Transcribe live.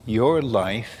Your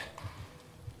life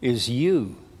is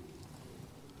you.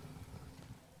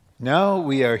 Now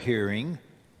we are hearing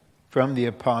from the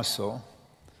apostle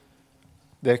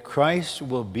that Christ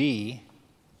will be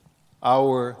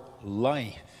our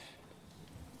life.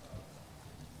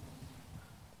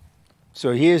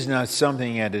 So he is not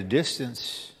something at a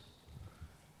distance.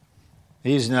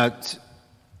 He is not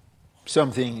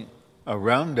something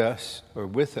around us or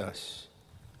with us.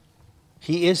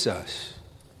 He is us.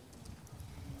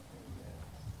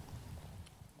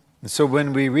 And so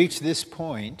when we reach this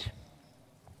point,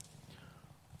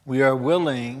 we are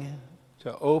willing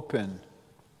to open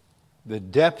the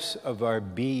depths of our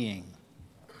being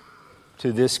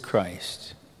to this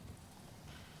Christ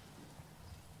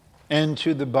and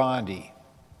to the body.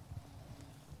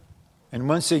 And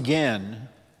once again,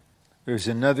 there's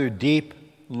another deep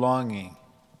longing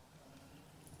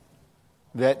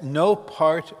that no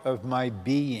part of my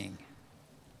being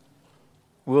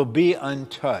will be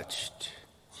untouched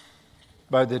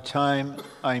by the time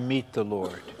I meet the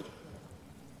Lord.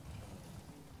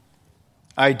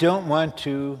 I don't want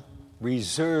to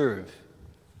reserve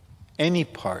any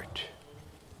part,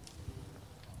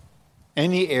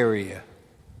 any area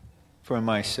for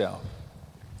myself.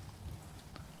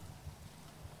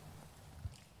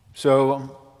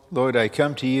 So, Lord, I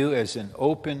come to you as an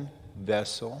open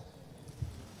vessel,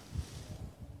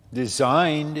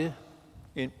 designed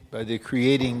by the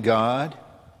creating God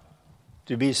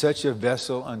to be such a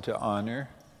vessel unto honor.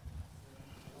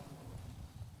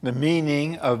 The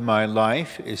meaning of my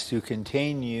life is to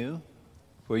contain you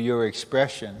for your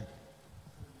expression.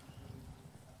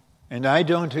 And I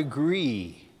don't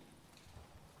agree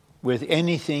with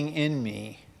anything in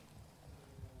me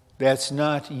that's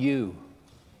not you.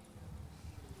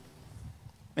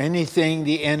 Anything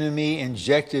the enemy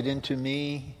injected into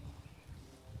me,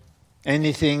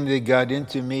 anything that got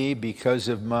into me because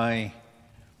of my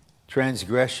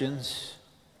transgressions,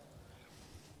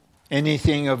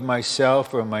 anything of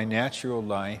myself or my natural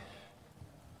life,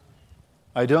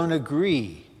 I don't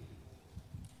agree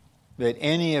that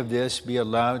any of this be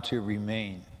allowed to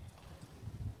remain.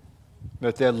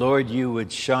 But that, Lord, you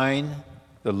would shine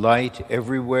the light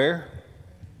everywhere,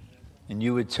 and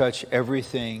you would touch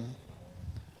everything,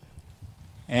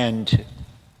 and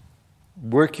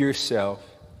work yourself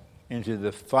into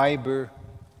the fiber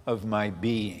of my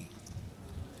being.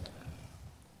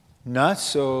 Not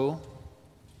so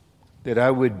that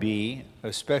I would be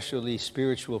a specially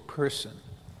spiritual person,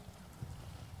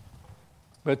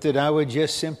 but that I would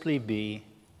just simply be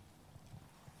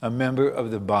a member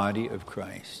of the body of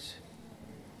Christ,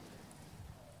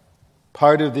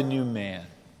 part of the new man,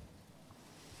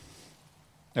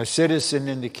 a citizen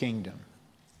in the kingdom,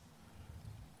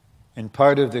 and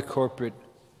part of the corporate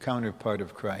counterpart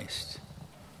of Christ.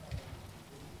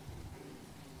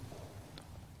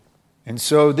 And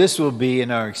so this will be,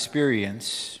 in our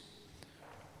experience,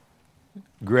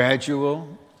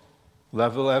 gradual,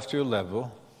 level after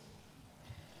level,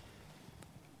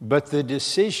 but the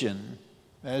decision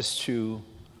as to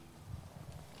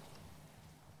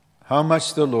how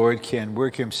much the Lord can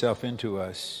work himself into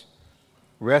us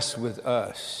rests with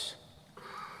us.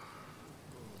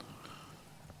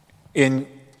 In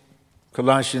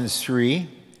Colossians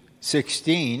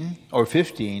 3:16 or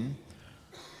 15,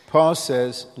 Paul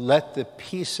says, "Let the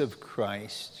peace of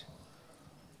Christ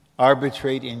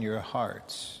arbitrate in your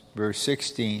hearts." Verse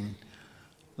 16,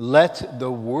 "Let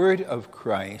the word of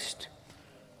Christ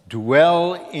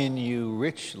dwell in you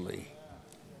richly."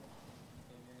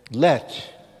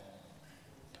 Let.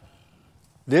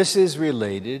 This is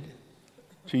related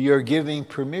to your giving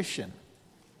permission.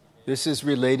 This is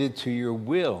related to your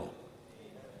will.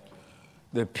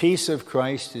 The peace of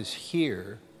Christ is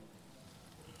here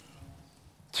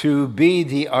to be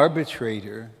the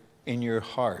arbitrator in your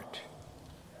heart,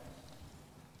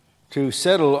 to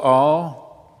settle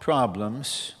all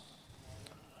problems,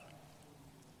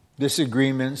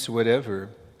 disagreements, whatever,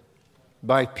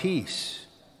 by peace.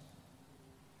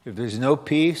 If there's no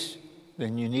peace,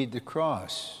 then you need the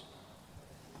cross.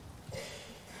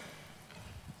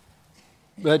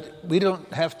 But we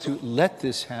don't have to let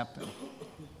this happen.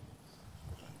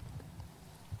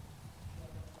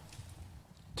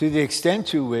 To the extent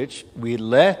to which we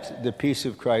let the peace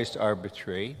of Christ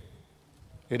arbitrate,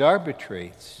 it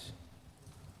arbitrates.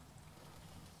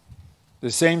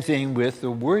 The same thing with the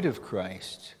word of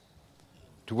Christ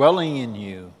dwelling in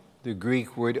you, the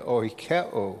Greek word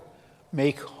oikeo,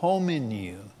 make home in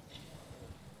you.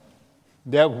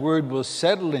 That word will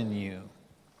settle in you,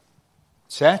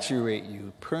 saturate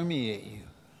you, permeate you.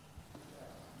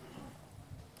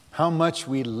 How much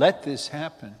we let this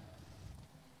happen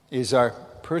is our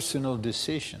personal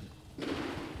decision.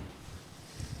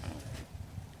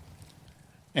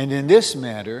 And in this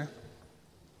matter,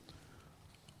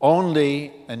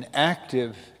 only an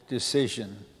active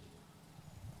decision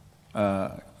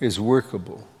is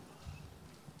workable.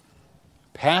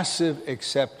 Passive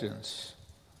acceptance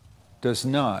does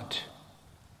not.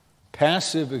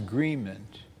 Passive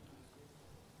agreement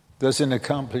doesn't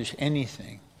accomplish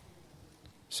anything.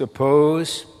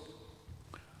 Suppose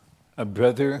a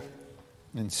brother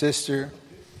and sister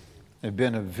have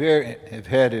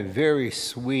had a very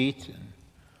sweet and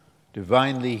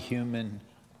divinely human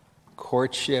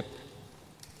courtship,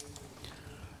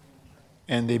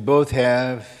 and they both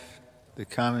have the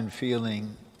common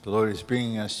feeling the Lord is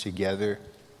bringing us together.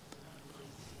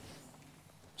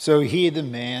 So he, the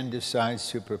man, decides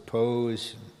to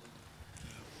propose.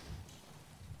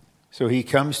 So he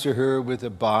comes to her with a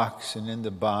box, and in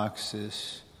the box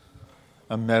is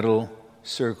a metal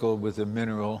circle with a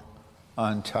mineral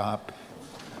on top.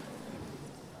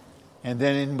 And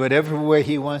then in whatever way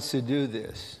he wants to do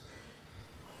this,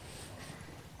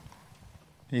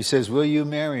 he says, "Will you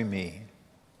marry me?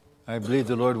 I believe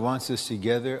the Lord wants us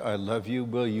together. I love you.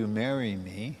 Will you marry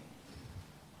me?"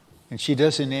 And she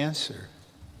doesn't answer.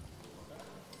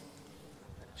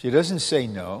 She doesn't say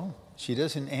no. She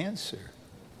doesn't answer.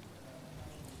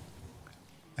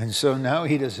 And so now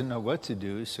he doesn't know what to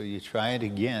do, so you try it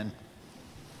again.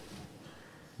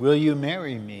 "Will you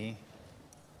marry me?"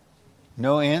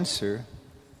 No answer.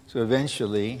 So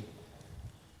eventually,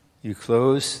 you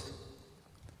close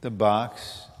the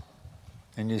box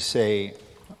and you say,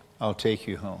 "I'll take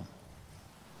you home."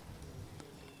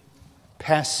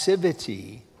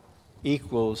 Passivity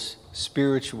equals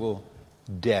spiritual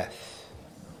death.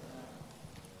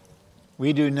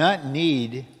 We do not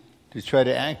need to try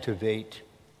to activate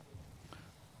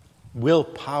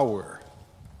willpower,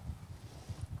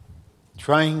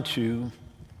 trying to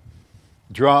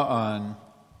draw on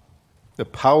the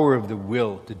power of the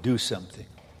will to do something.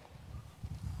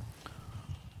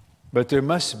 But there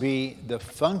must be the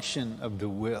function of the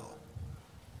will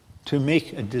to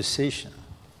make a decision.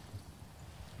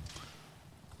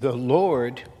 The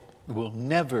Lord will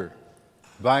never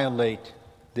violate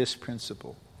this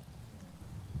principle.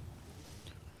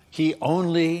 He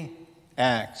only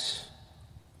acts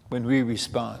when we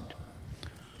respond.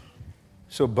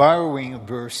 So borrowing a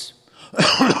verse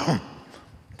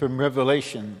from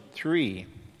Revelation 3,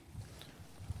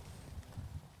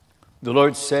 the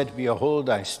Lord said, "Behold,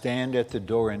 I stand at the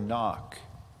door and knock.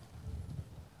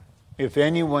 If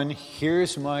anyone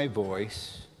hears my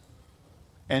voice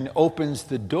and opens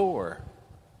the door,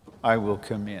 I will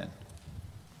come in."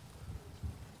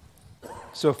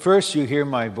 So first you hear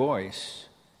my voice,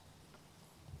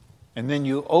 and then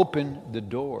you open the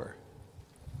door.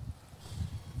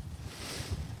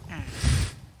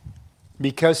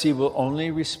 Because he will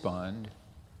only respond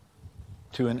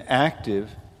to an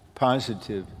active,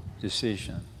 positive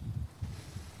decision.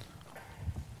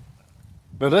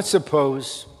 But let's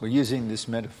suppose, we're using this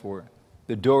metaphor,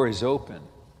 the door is open.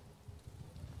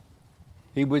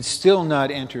 He would still not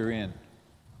enter in.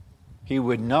 He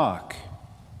would knock.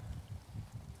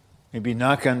 Maybe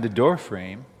knock on the door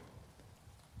frame.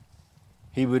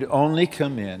 He would only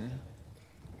come in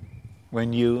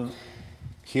when you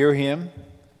hear him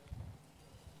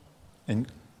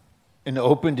and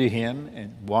open to him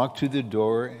and walk to the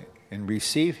door and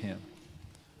receive him.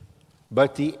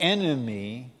 But the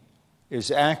enemy is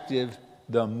active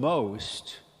the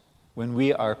most when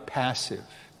we are passive.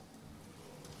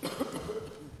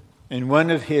 And one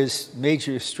of his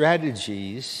major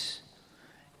strategies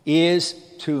is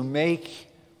to make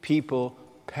people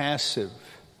passive.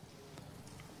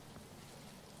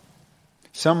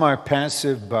 Some are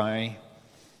passive by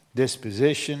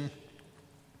disposition,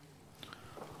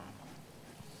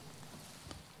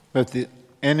 but the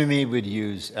enemy would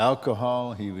use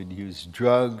alcohol, he would use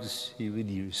drugs, he would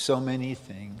use so many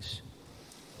things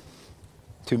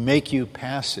to make you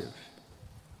passive.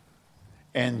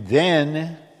 And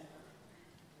then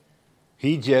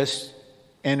he just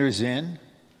enters in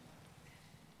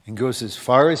and goes as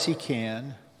far as he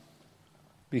can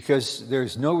because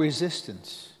there's no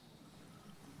resistance.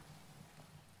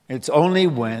 It's only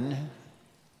when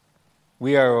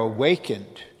we are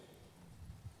awakened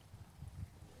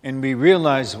and we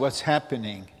realize what's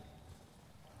happening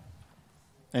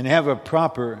and have a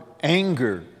proper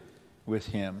anger with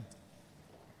him,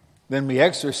 then we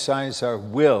exercise our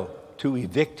will to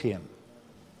evict him.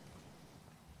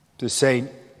 To say,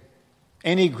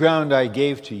 any ground I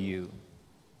gave to you,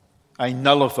 I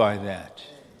nullify that.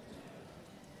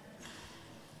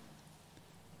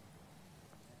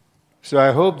 So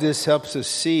I hope this helps us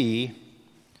see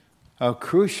how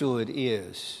crucial it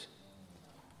is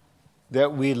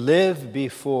that we live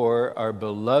before our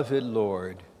beloved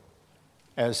Lord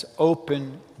as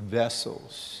open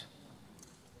vessels,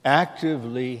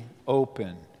 actively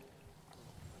open.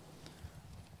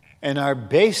 And our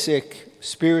basic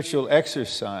spiritual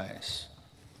exercise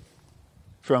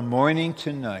from morning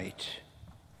to night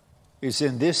is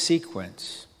in this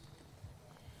sequence.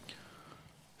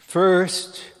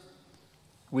 First,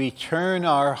 we turn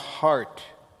our heart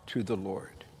to the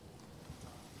Lord.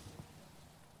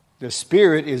 The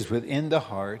Spirit is within the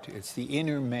heart. It's the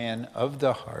inner man of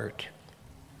the heart.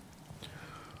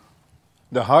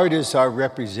 The heart is our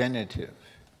representative.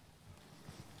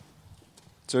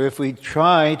 So if we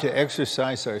try to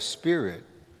exercise our spirit,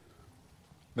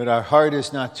 but our heart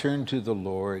is not turned to the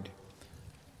Lord,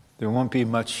 there won't be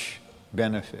much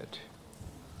benefit.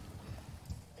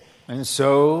 And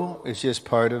so it's just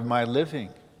part of my living.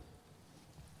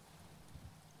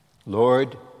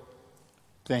 Lord,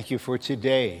 thank you for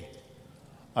today.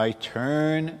 I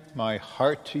turn my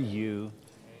heart to you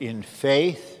in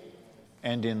faith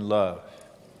and in love.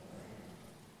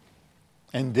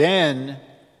 And then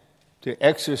to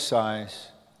exercise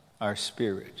our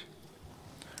spirit.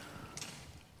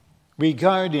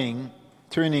 Regarding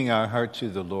turning our heart to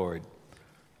the Lord,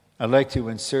 I'd like to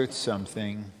insert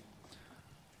something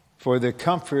for the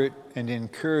comfort and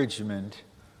encouragement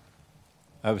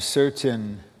of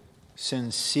certain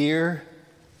sincere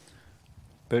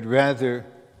but rather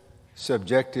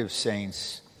subjective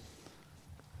saints,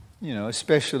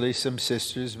 especially some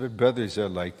sisters, but brothers are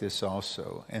like this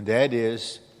also. And that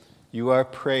is, you are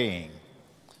praying,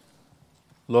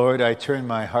 Lord, I turn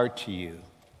my heart to you.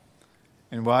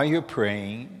 And while you're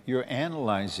praying, you're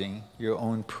analyzing your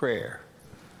own prayer.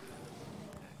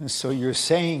 And so you're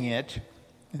saying it,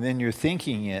 and then you're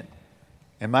thinking it.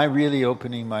 Am I really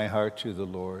opening my heart to the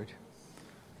Lord?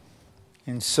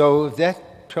 And so if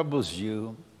that troubles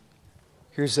you,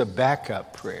 here's a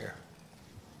backup prayer.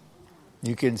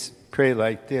 You can pray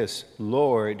like this: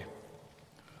 Lord,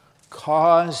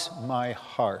 cause my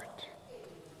heart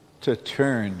to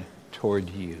turn toward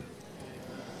you.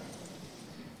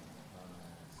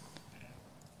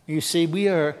 You see, we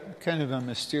are kind of a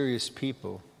mysterious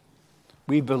people.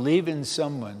 We believe in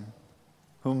someone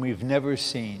whom we've never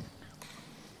seen.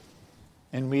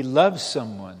 And we love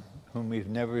someone whom we've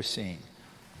never seen.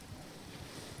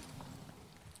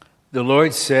 The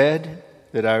Lord said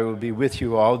that I will be with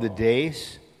you all the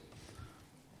days.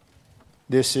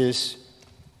 This is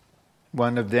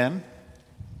one of them.